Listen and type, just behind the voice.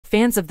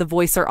Fans of The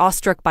Voice are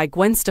awestruck by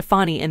Gwen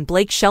Stefani and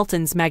Blake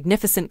Shelton's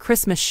magnificent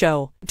Christmas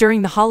show.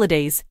 During the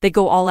holidays, they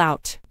go all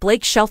out.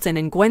 Blake Shelton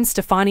and Gwen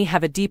Stefani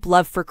have a deep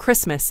love for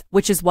Christmas,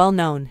 which is well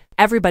known.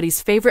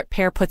 Everybody's favorite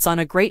pair puts on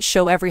a great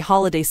show every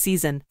holiday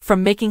season,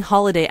 from making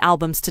holiday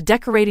albums to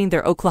decorating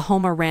their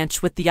Oklahoma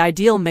ranch with the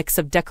ideal mix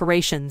of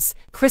decorations.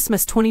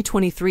 Christmas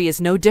 2023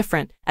 is no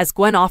different, as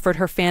Gwen offered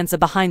her fans a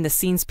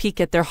behind-the-scenes peek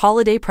at their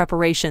holiday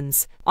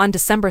preparations. On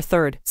December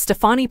 3rd,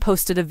 Stefani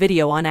posted a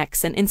video on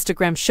X and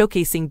Instagram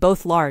showcasing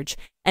both large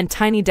and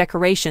tiny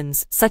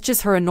decorations, such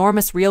as her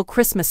enormous real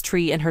Christmas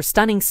tree and her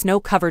stunning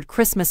snow-covered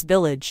Christmas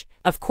village.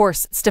 Of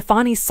course,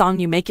 Stefani's song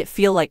You Make It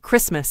Feel Like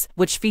Christmas,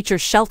 which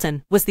features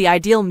Shelton, was the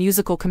ideal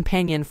musical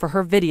companion for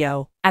her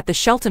video. At the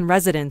Shelton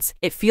residence,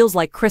 it feels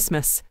like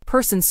Christmas.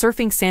 Person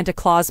surfing Santa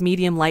Claus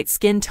medium light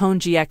skin tone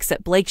GX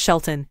at Blake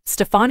Shelton,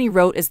 Stefani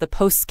wrote as the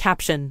post's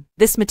caption.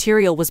 This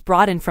material was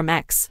brought in from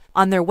X.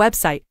 On their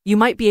website, you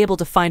might be able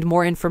to find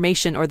more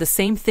information or the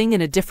same thing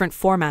in a different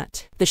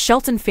format. The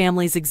Shelton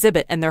family's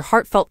exhibit and their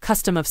heartfelt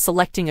custom of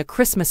selecting a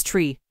Christmas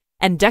tree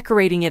and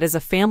decorating it as a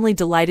family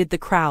delighted the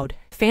crowd.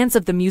 Fans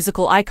of the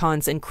musical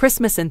icons and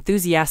Christmas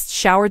enthusiasts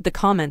showered the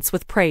comments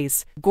with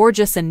praise.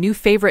 Gorgeous and new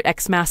favorite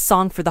Xmas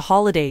song for the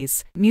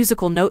holidays.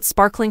 Musical note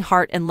sparkling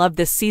heart and love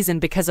this season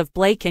because of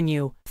Blake and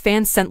you.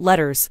 Fans sent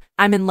letters.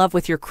 I'm in love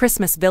with your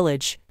Christmas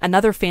village.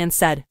 Another fan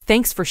said,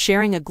 thanks for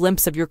sharing a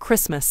glimpse of your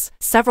Christmas.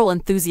 Several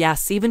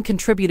enthusiasts even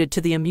contributed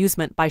to the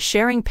amusement by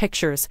sharing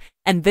pictures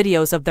and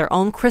videos of their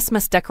own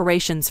Christmas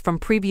decorations from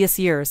previous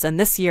years and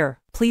this year.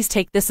 Please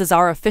take this as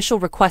our official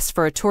request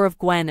for a tour of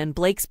Gwen and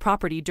Blake's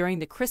property during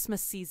the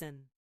Christmas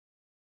season.